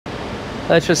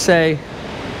let's just say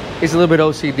he's a little bit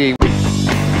OCD.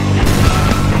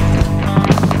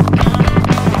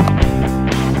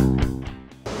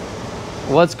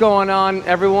 What's going on,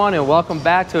 everyone, and welcome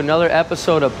back to another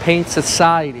episode of Paint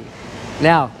Society.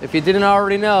 Now, if you didn't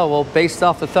already know, well, based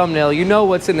off the thumbnail, you know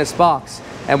what's in this box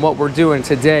and what we're doing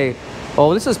today.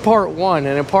 Well, this is part one,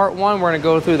 and in part one, we're going to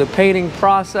go through the painting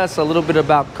process, a little bit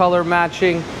about color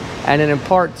matching, and then in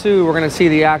part two, we're going to see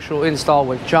the actual install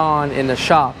with John in the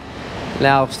shop.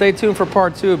 Now, stay tuned for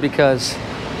part two because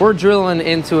we're drilling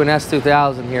into an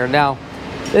S2000 here. Now,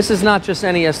 this is not just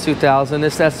any S2000.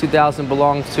 This S2000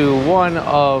 belongs to one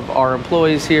of our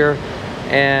employees here,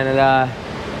 and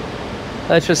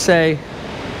let's just say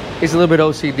he's a little bit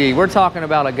OCD. We're talking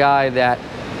about a guy that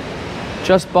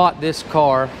just bought this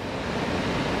car.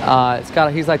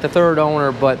 He's like the third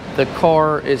owner, but the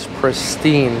car is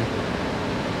pristine.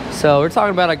 So we're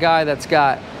talking about a guy that's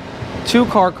got 2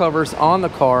 car covers on the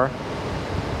car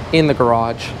in the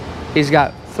garage. He's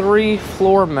got 3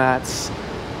 floor mats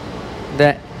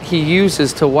that he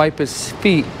uses to wipe his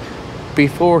feet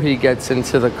before he gets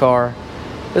into the car.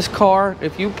 This car,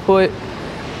 if you put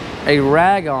a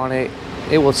rag on it,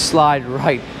 it will slide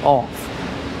right off.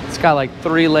 It's got like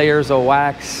 3 layers of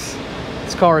wax.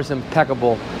 This car is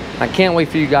impeccable. I can't wait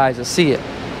for you guys to see it.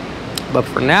 But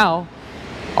for now,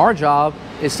 our job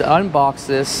is to unbox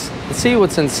this and see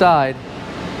what's inside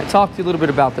and talk to you a little bit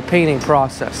about the painting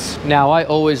process. Now, I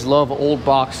always love old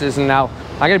boxes, and now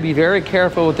I gotta be very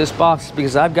careful with this box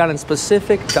because I've gotten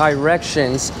specific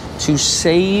directions to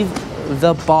save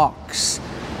the box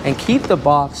and keep the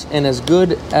box in as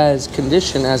good as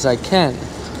condition as I can.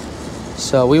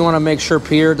 So we wanna make sure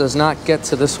Pierre does not get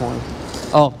to this one.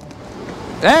 Oh,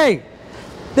 hey,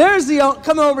 there's the,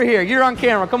 come over here. You're on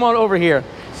camera, come on over here.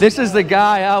 This is the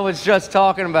guy I was just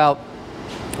talking about.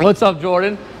 What's up,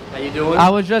 Jordan? How you doing? I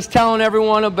was just telling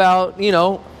everyone about, you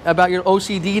know, about your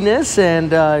OCD-ness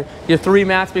and your 3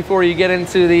 mats before you get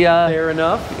into the... Fair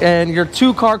enough. And your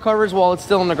 2 car covers while it's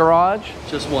still in the garage?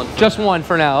 Just one. Just now. One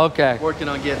for now, okay. Working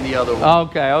on getting the other one.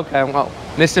 Okay, okay, well,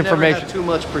 misinformation. Never have too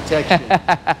much protection.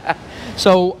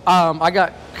 So, I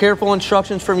got careful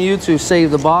instructions from you to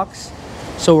save the box.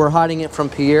 So we're hiding it from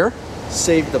Pierre.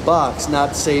 Save the box,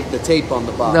 not save the tape on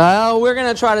the box. No, we're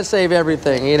gonna try to save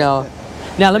everything, you know.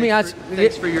 Now let me ask.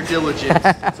 Thanks for your diligence.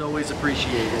 It's always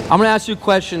appreciated. I'm gonna ask you a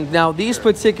question. Now these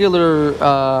particular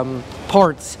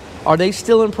parts, are they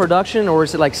still in production, or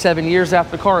is it like 7 years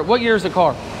after the car? What year is the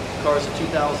car? The car is a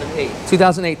 2008.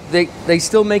 2008. They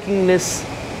still making this?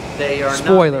 They are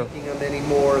spoiler. not making them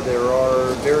anymore. There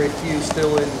are very few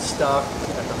still in stock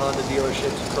at the Honda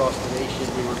dealerships across the nation.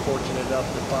 We were fortunate enough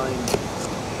to find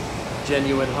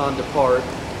genuine Honda part.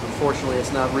 Unfortunately,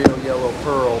 it's not real yellow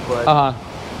pearl, but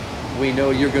we know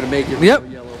you're going to make it real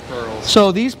yellow pearls.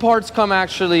 So these parts come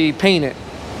actually painted?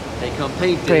 They come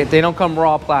painted. They don't come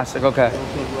raw plastic, okay. They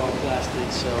don't come raw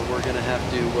plastic, so we're going to have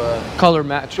to... color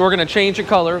match. We're going to change the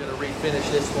color. We're going to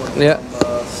refinish this one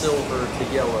from silver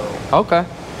to yellow. Okay.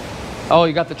 Oh,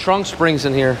 you got the trunk springs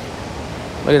in here.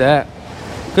 Look at that.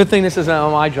 Good thing this isn't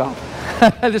on my job.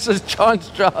 This is John's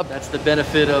job. That's the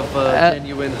benefit of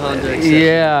genuine Honda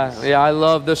accessories. Yeah, I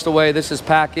love this, the way this is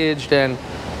packaged, and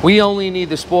we only need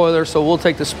the spoiler, so we'll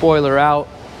take the spoiler out.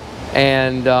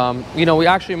 And, you know, we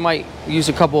actually might use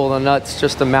a couple of the nuts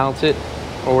just to mount it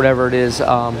or whatever it is. Yeah,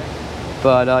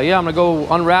 I'm going to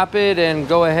go unwrap it and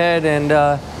go ahead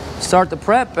and start the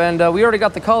prep. And we already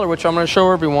got the color, which I'm going to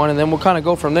show everyone, and then we'll kind of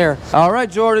go from there. All right,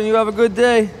 Jordan, you have a good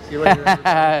day. See you later,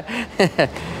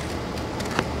 everybody.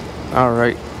 All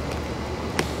right.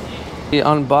 We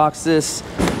unbox this.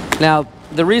 Now,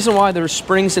 the reason why there's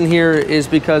springs in here is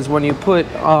because when you put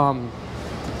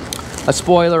a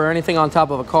spoiler or anything on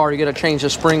top of a car, you got to change the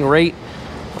spring rate,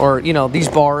 or, you know, these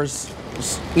bars.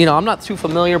 You know, I'm not too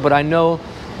familiar, but I know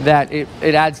that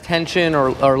it adds tension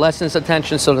or lessens the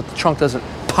tension so that the trunk doesn't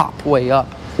pop way up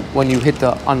when you hit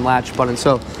the unlatch button.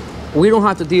 So we don't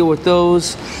have to deal with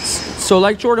those. So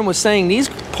like Jordan was saying, these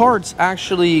parts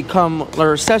actually come,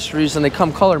 or accessories, and they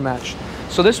come color matched.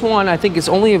 So this one, I think, is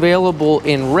only available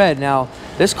in red. Now,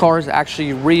 this car is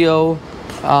actually Rio,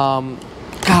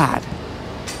 God,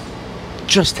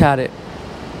 just had it.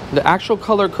 The actual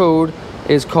color code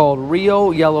is called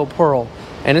Rio Yellow Pearl.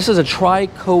 And this is a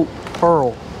tri-coat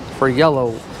pearl for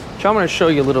yellow, which I'm gonna show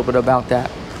you a little bit about that.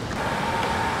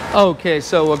 Okay,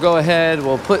 so we'll go ahead,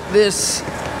 we'll put this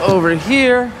over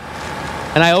here.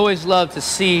 And I always love to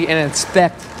see and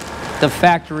inspect the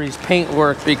factory's paint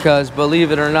work because,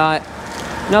 believe it or not,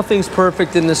 nothing's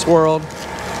perfect in this world.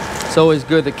 It's always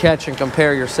good to catch and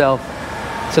compare yourself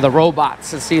to the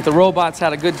robots and see if the robots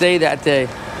had a good day that day.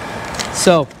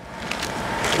 So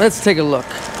let's take a look.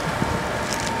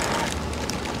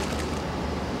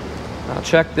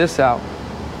 check this out.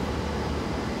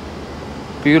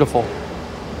 Beautiful.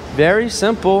 Very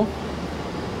simple.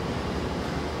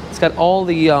 It's got all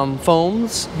the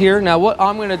foams here. Now what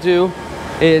I'm gonna do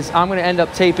is I'm gonna end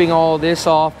up taping all this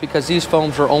off because these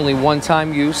foams are only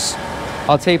one-time use.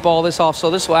 I'll tape all this off,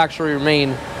 so this will actually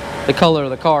remain the color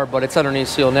of the car, but it's underneath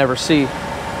so you'll never see.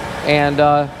 And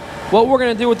what we're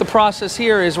gonna do with the process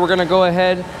here is we're gonna go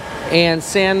ahead and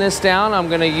sand this down. I'm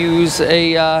gonna use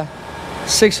a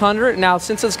 600. Now,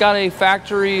 since it's got a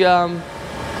factory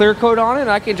clear coat on it,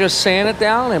 I can just sand it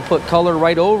down and put color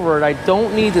right over it. I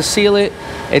don't need to seal it.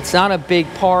 It's not a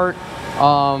big part.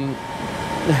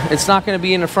 It's not going to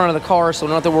be in the front of the car, so I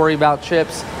don't have to worry about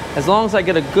chips. As long as I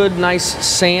get a good, nice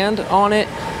sand on it,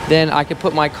 then I can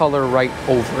put my color right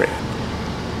over it.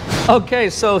 Okay,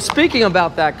 so speaking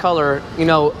about that color, you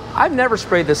know, I've never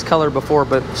sprayed this color before,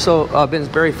 but been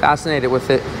very fascinated with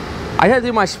it. I had to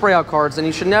do my spray out cards, and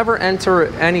you should never enter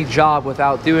any job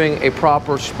without doing a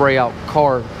proper spray out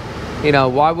card. You know,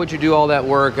 why would you do all that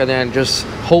work and then just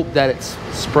hope that it's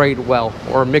sprayed well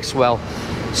or mixed well?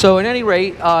 So at any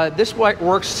rate, this white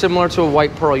works similar to a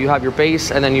white pearl. You have your base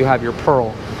and then you have your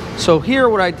pearl. So here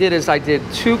what I did is I did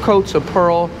 2 coats of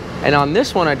pearl, and on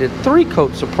this one I did 3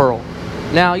 coats of pearl.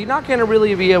 Now you're not going to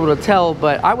really be able to tell,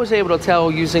 but I was able to tell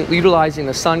utilizing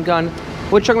the sun gun,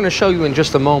 which I'm going to show you in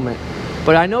just a moment.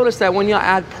 But I noticed that when you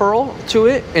add pearl to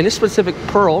it, and this specific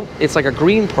pearl, it's like a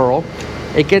green pearl,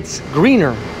 it gets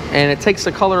greener and it takes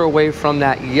the color away from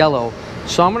that yellow.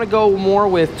 So I'm gonna go more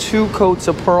with 2 coats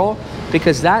of pearl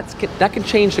because that can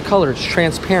change the color. It's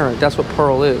transparent, that's what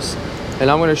pearl is. And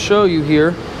I'm gonna show you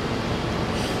here,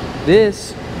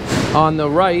 this on the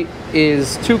right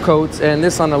is 2 coats and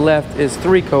this on the left is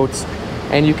 3 coats.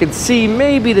 And you can see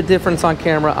maybe the difference on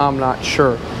camera, I'm not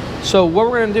sure. So what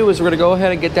we're gonna do is we're gonna go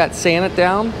ahead and get that sanded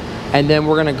down, and then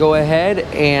we're gonna go ahead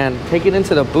and take it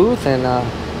into the booth and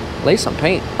lay some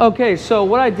paint. Okay, so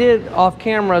what I did off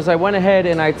camera is I went ahead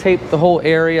and I taped the whole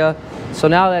area. So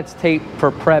now that's taped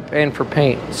for prep and for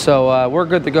paint. So we're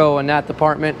good to go in that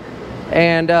department.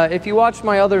 And if you watch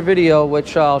my other video,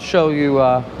 which I'll show you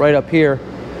right up here,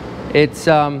 it's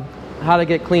how to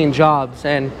get clean jobs.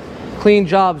 And clean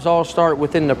jobs all start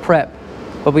within the prep.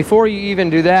 But before you even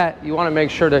do that, you want to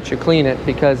make sure that you clean it,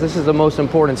 because this is the most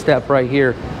important step right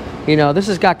here. You know, this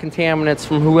has got contaminants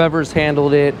from whoever's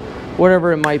handled it,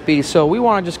 whatever it might be. So we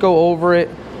want to just go over it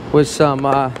with some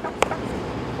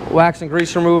wax and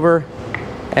grease remover,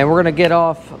 and we're going to get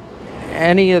off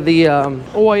any of the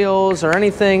oils or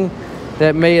anything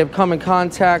that may have come in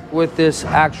contact with this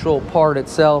actual part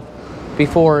itself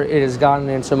before it has gotten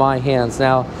into my hands.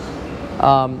 Now,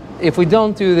 if we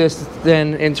don't do this,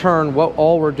 then in turn,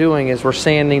 all we're doing is we're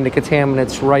sanding the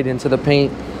contaminants right into the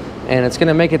paint, and it's going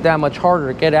to make it that much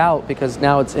harder to get out because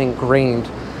now it's ingrained.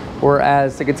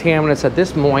 Whereas the contaminants at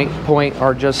this point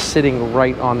are just sitting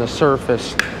right on the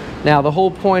surface. Now, the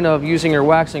whole point of using your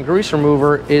wax and grease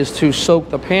remover is to soak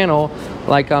the panel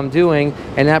like I'm doing,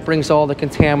 and that brings all the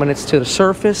contaminants to the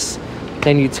surface.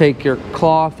 Then you take your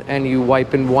cloth and you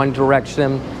wipe in one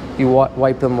direction. You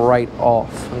wipe them right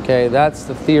off. Okay, that's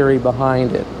the theory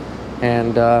behind it,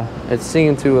 and it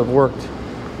seemed to have worked,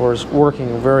 or is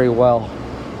working very well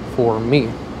for me.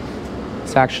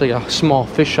 It's actually a small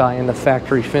fisheye in the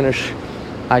factory finish.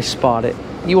 I spotted.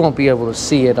 You won't be able to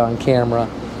see it on camera,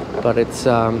 but it's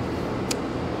God,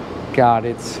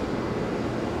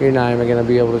 you're not even gonna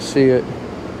be able to see it.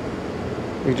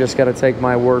 You just got to take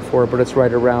my word for it. But it's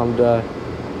right around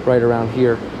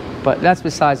here. But that's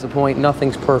besides the point.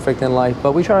 Nothing's perfect in life,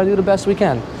 but we try to do the best we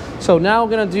can. So now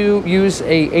we're gonna use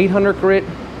a 800 grit.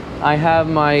 I have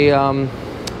my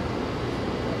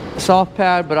soft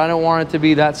pad, but I don't want it to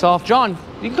be that soft. John,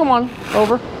 you can come on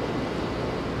over.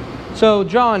 So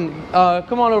John,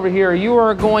 come on over here. You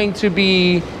are going to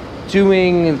be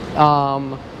doing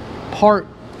part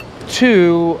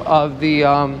 2 of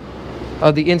the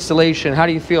installation. How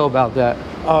do you feel about that?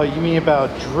 You mean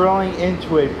about drilling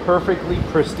into a perfectly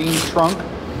pristine trunk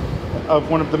of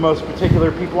one of the most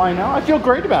particular people I know? I feel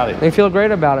great about it. They feel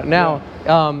great about it. Now,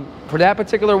 for that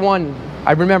particular one,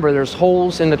 I remember there's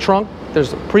holes in the trunk,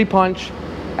 there's a pre-punch,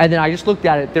 and then I just looked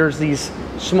at it. There's these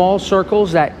small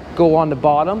circles that go on the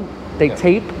bottom. They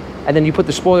tape, and then you put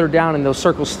the spoiler down, and those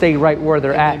circles stay right where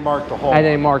they're at. They mark the hole. And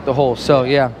they mark the hole. So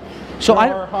yeah. So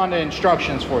there are Honda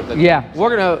instructions for it. Yeah,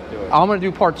 I'm gonna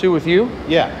do part 2 with you.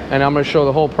 Yeah. And I'm gonna show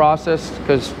the whole process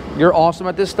because you're awesome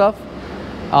at this stuff.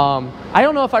 I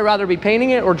don't know if I'd rather be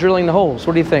painting it or drilling the holes.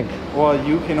 What do you think? Well,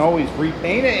 you can always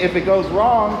repaint it if it goes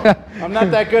wrong. I'm not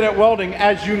that good at welding,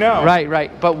 as you know. Right.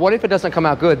 But what if it doesn't come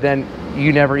out good? Then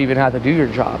you never even have to do your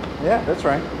job. Yeah, that's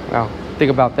right. Well, think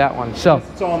about that one. So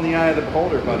It's all in the eye of the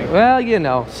beholder, buddy. well, you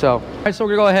know, so. All right, so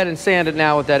we're gonna go ahead and sand it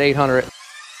now with that 800.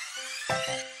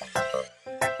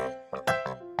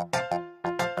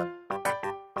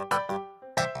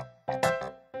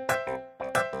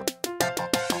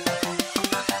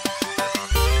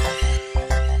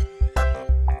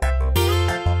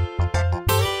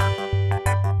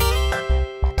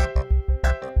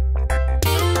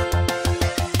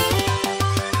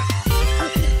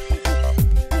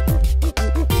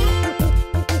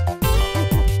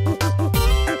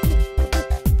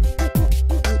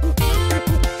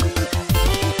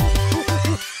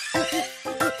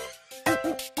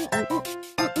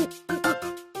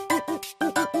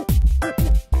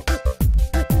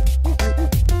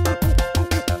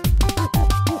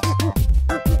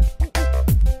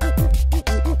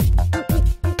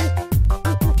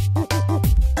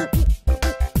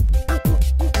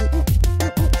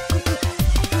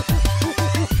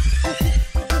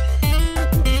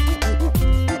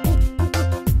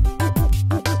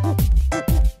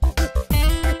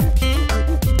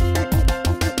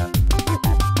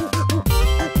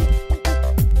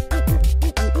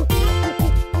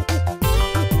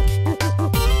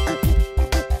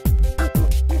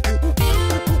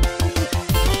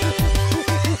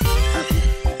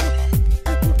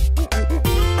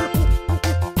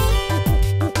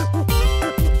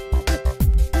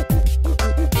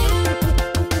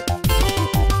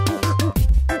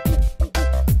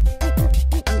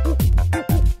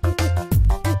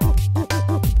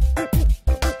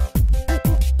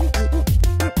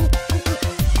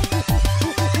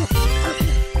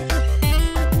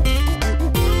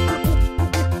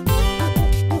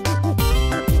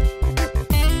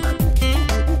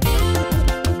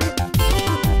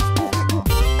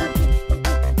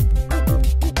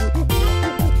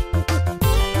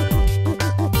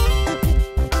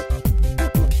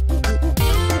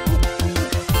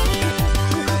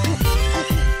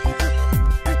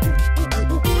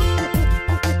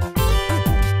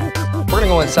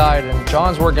 Inside, and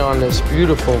John's working on this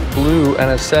beautiful blue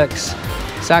NSX.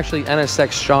 It's actually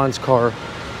NSX John's car,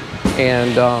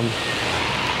 and I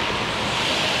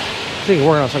think he's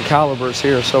working on some calibers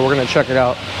here, so we're gonna check it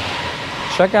out.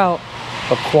 Check out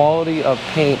the quality of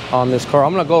paint on this car.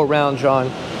 I'm gonna go around, John,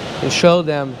 and show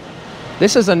them.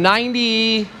 This is a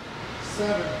 90.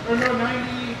 Or no,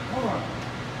 90. Hold on.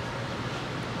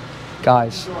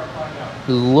 Guys,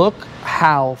 look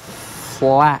how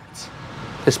flat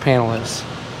this panel is.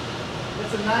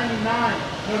 It's a 99.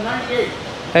 No, 98.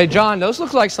 Hey, John, those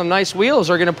look like some nice wheels.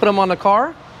 Are you going to put them on the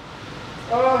car?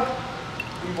 We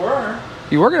were.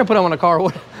 You were going to put them on the car.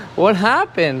 What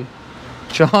happened,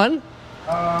 John?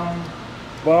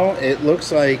 Well, it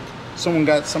looks like someone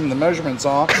got some of the measurements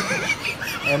off,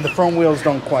 and the front wheels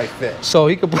don't quite fit. So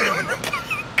he could put them in the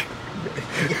back.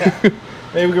 Yeah.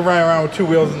 Maybe we could ride around with 2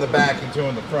 wheels in the back and 2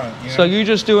 in the front. You know? So you're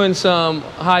just doing some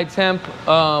high temp.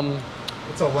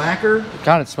 It's a lacquer.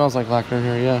 God, it smells like lacquer in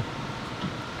here, yeah.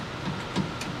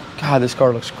 God, this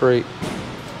car looks great.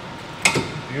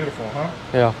 Beautiful, huh?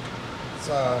 Yeah. It's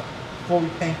fully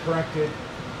paint corrected,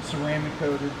 ceramic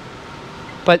coated.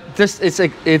 But this,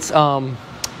 the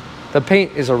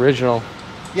paint is original.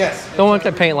 Yes. Don't want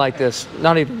to paint like this.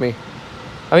 Not even me.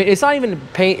 I mean, it's not even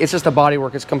paint. It's just the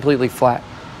bodywork. It's completely flat.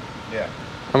 Yeah.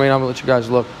 I mean, I'm gonna let you guys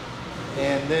look.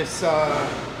 And this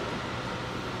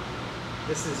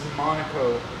is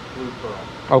Monaco Blue Pearl.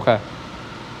 Okay.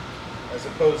 As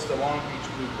opposed to Long Beach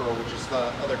Blue Pearl, which is the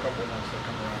other couple ones that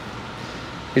come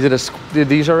around. Did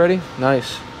these already?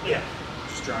 Nice. Yeah.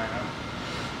 Just drying out.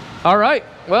 All right.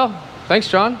 Well, thanks,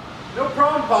 John. No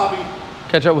problem, Bobby.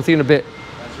 Catch up with you in a bit.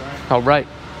 That's right. All right.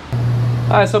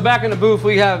 All right, so back in the booth,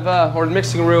 we have, or the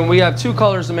mixing room, we have 2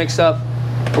 colors to mix up.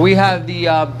 We have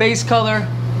the base color,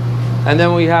 and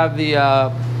then we have the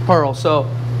pearl. So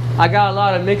I got a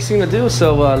lot of mixing to do,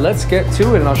 so let's get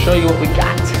to it, and I'll show you what we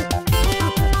got.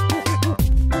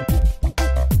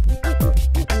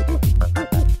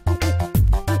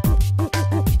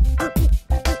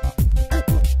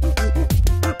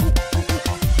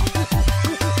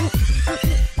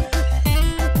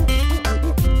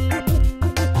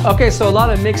 Okay, so a lot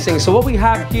of mixing. So what we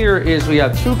have here is we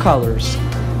have 2 colors.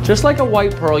 Just like a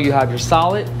white pearl, you have your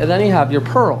solid and then you have your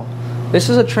pearl. This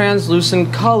is a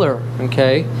translucent color,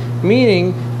 okay?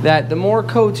 Meaning that the more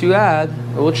coats you add,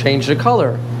 it will change the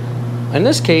color. In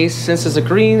this case, since it's a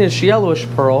greenish yellowish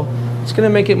pearl, it's gonna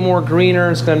make it more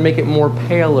greener, it's gonna make it more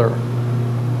paler.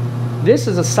 This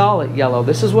is a solid yellow.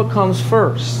 This is what comes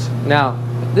first. Now,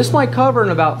 this might cover in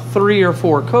about 3 or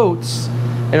 4 coats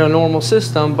in a normal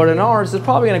system, but in ours, it's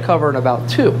probably gonna cover in about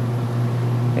 2.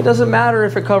 It doesn't matter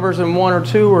if it covers in 1 or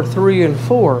 2 or 3 and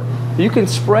 4. You can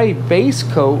spray base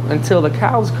coat until the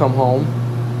cows come home.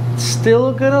 It's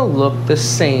still gonna look the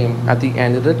same at the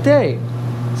end of the day.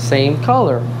 Same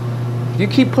color. If you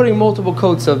keep putting multiple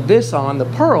coats of this on the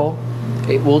pearl,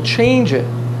 it will change it.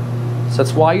 So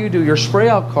that's why you do your spray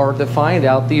out card to find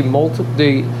out the amount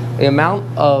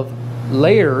of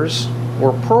layers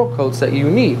or pearl coats that you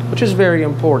need, which is very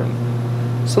important.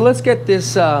 So let's get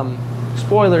this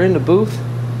spoiler in the booth.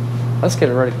 Let's get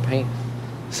it ready to paint.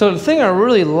 So the thing I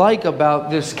really like about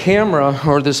this camera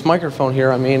or this microphone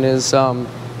here, I mean, is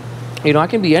you know, I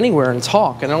can be anywhere and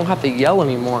talk, and I don't have to yell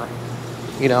anymore.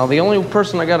 You know, the only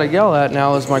person I gotta yell at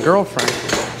now is my girlfriend.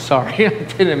 Sorry, I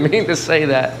didn't mean to say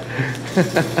that.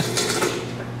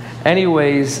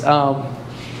 Anyways,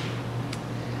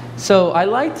 so I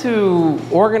like to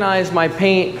organize my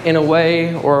paint in a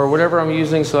way, or whatever I'm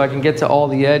using, so I can get to all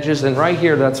the edges, and right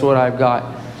here, that's what I've got.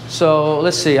 So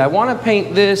let's see, I wanna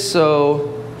paint this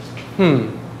so, I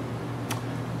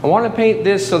wanna paint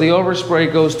this so the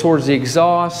overspray goes towards the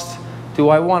exhaust. Do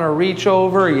I wanna reach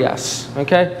over? Yes,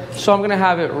 okay? So I'm gonna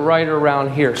have it right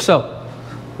around here. So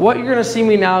what you're gonna see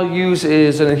me now use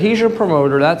is an adhesion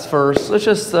promoter, that's first. Let's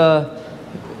just,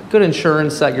 good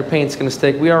insurance that your paint's gonna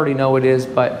stick. We already know it is,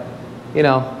 but you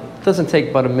know, it doesn't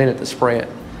take but a minute to spray it.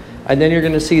 And then you're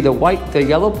gonna see the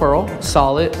yellow pearl,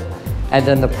 solid, and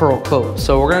then the pearl coat.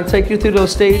 So we're gonna take you through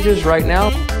those stages right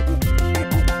now.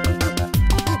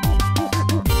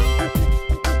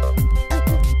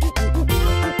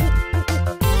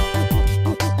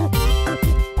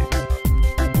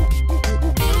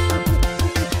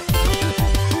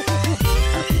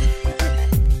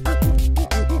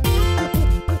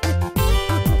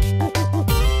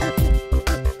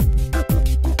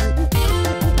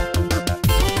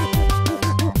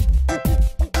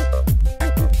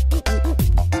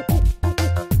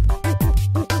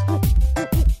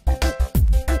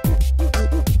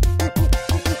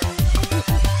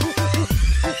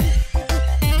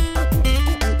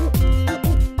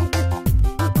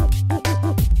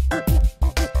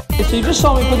 So you just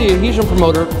saw me put the adhesion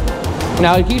promoter.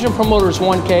 Now adhesion promoter is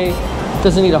 1K,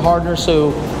 doesn't need a hardener,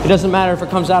 so it doesn't matter if it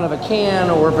comes out of a can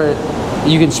or if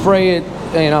you can spray it.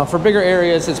 You know, for bigger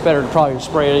areas, it's better to probably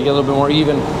spray it to get a little bit more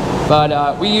even.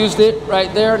 But we used it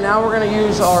right there. Now we're gonna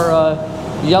use our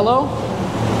yellow,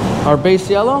 our base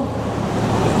yellow.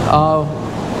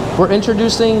 We're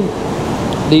introducing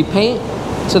the paint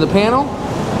to the panel,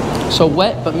 so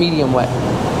wet but medium wet.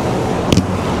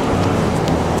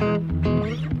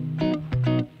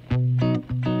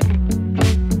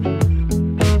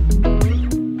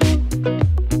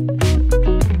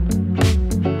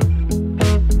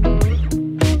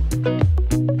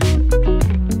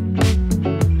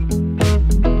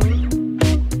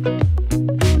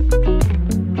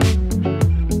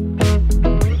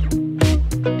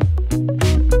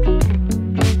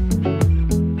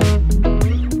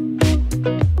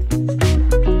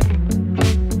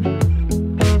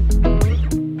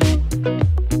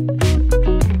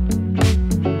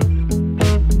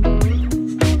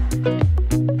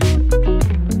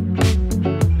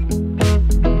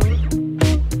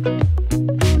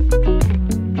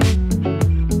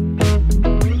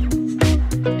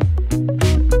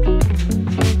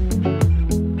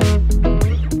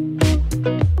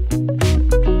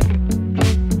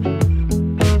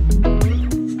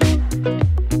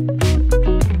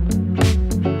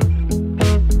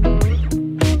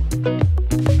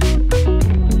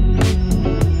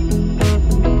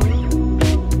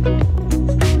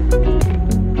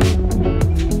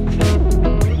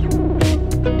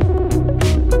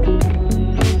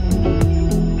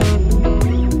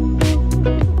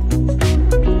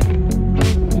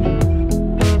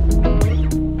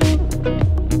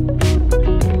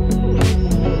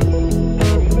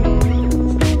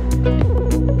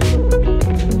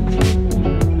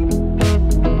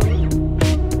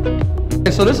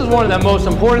 So this is one of the most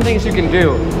important things you can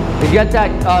do. You get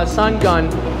that sun gun,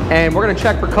 and we're gonna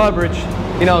check for coverage.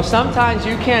 You know, sometimes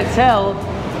you can't tell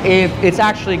if it's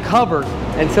actually covered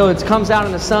until it comes out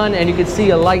in the sun and you can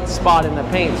see a light spot in the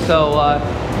paint. So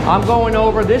I'm going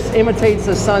over, this imitates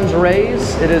the sun's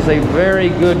rays. It is a very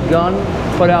good gun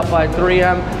put out by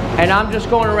 3M. And I'm just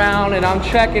going around and I'm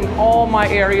checking all my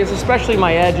areas, especially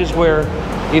my edges where,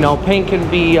 you know, paint can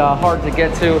be hard to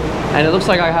get to. And it looks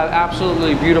like I have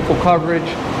absolutely beautiful coverage.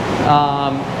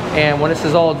 And when this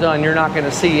is all done, you're not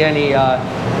gonna see any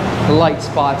light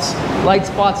spots. Light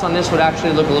spots on this would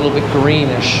actually look a little bit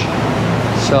greenish.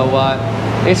 So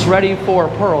it's ready for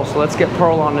pearl. So let's get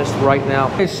pearl on this right now.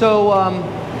 Okay, so I'm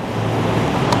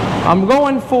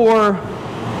going for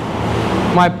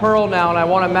my pearl now, and I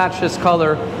wanna match this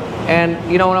color.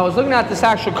 And you know, when I was looking at this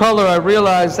actual color, I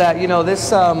realized that, you know,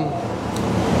 this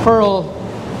pearl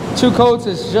 2 coats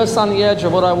is just on the edge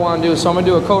of what I want to do. So I'm going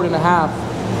to do a coat and a half,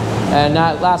 and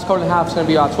that last coat and a half is going to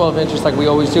be about 12 inches like we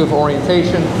always do for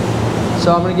orientation.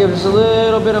 So I'm going to give this a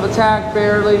little bit of a tack,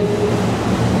 barely.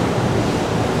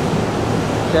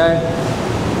 Okay,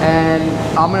 and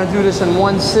I'm going to do this in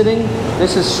one sitting.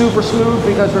 This is super smooth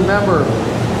because remember,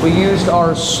 we used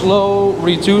our slow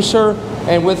reducer,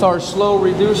 and with our slow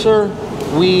reducer,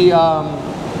 we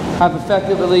have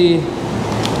effectively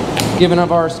given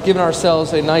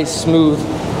ourselves a nice smooth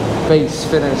base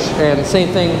finish. And same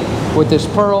thing with this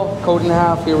pearl, coat and a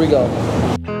half. Here we go.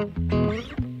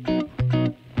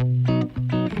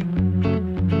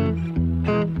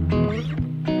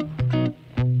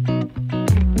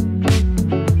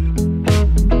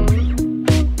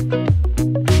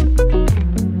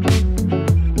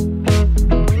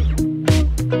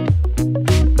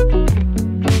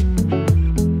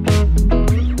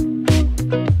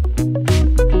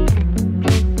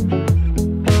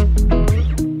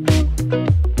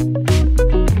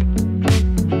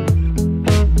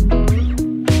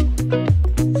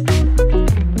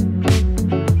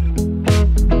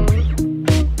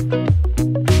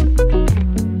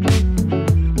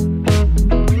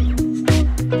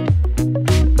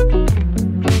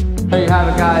 There you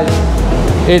have it,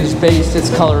 guys. It is based,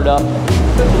 it's colored up.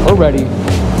 We're ready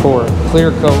for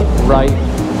clear coat right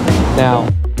now.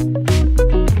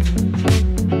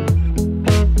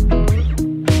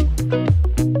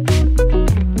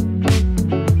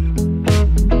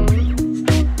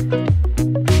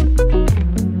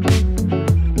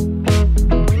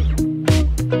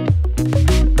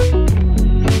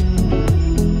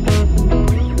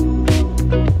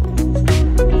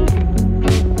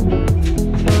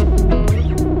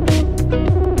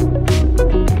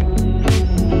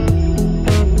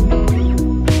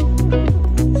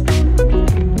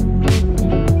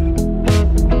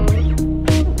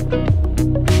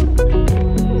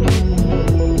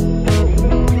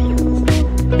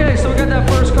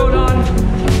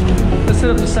 Hit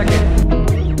up the second.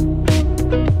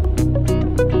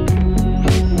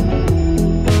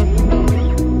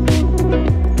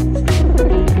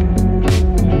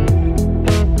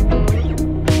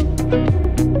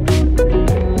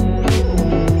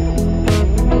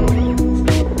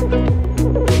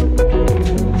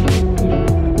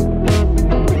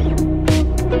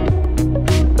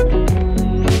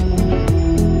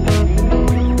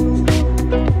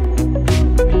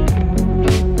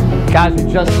 Guys,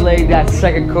 we just laid that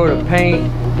second coat of paint.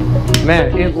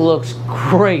 Man, it looks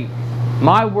great.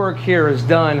 My work here is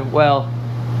done, well,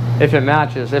 if it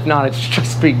matches. If not, it's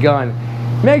just begun.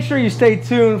 Make sure you stay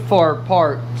tuned for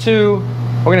part 2.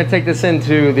 We're gonna take this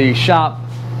into the shop.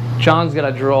 John's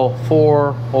gonna drill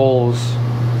 4 holes.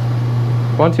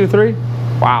 1, 2, 3?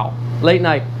 Wow, late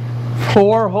night.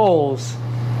 4 holes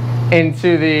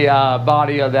into the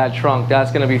body of that trunk.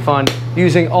 That's gonna be fun,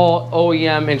 using all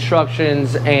OEM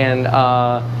instructions and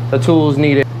the tools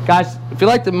needed. Guys, if you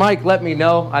like the mic, let me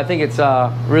know. I think it's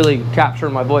really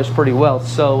capturing my voice pretty well.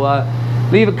 So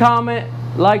leave a comment,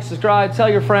 like, subscribe, tell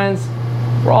your friends.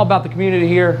 We're all about the community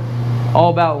here, all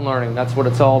about learning. That's what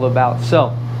it's all about.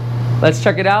 So let's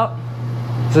check it out.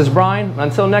 This is Brian.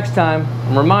 Until next time,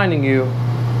 I'm reminding you,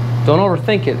 don't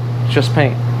overthink it, just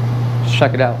paint. Just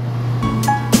check it out.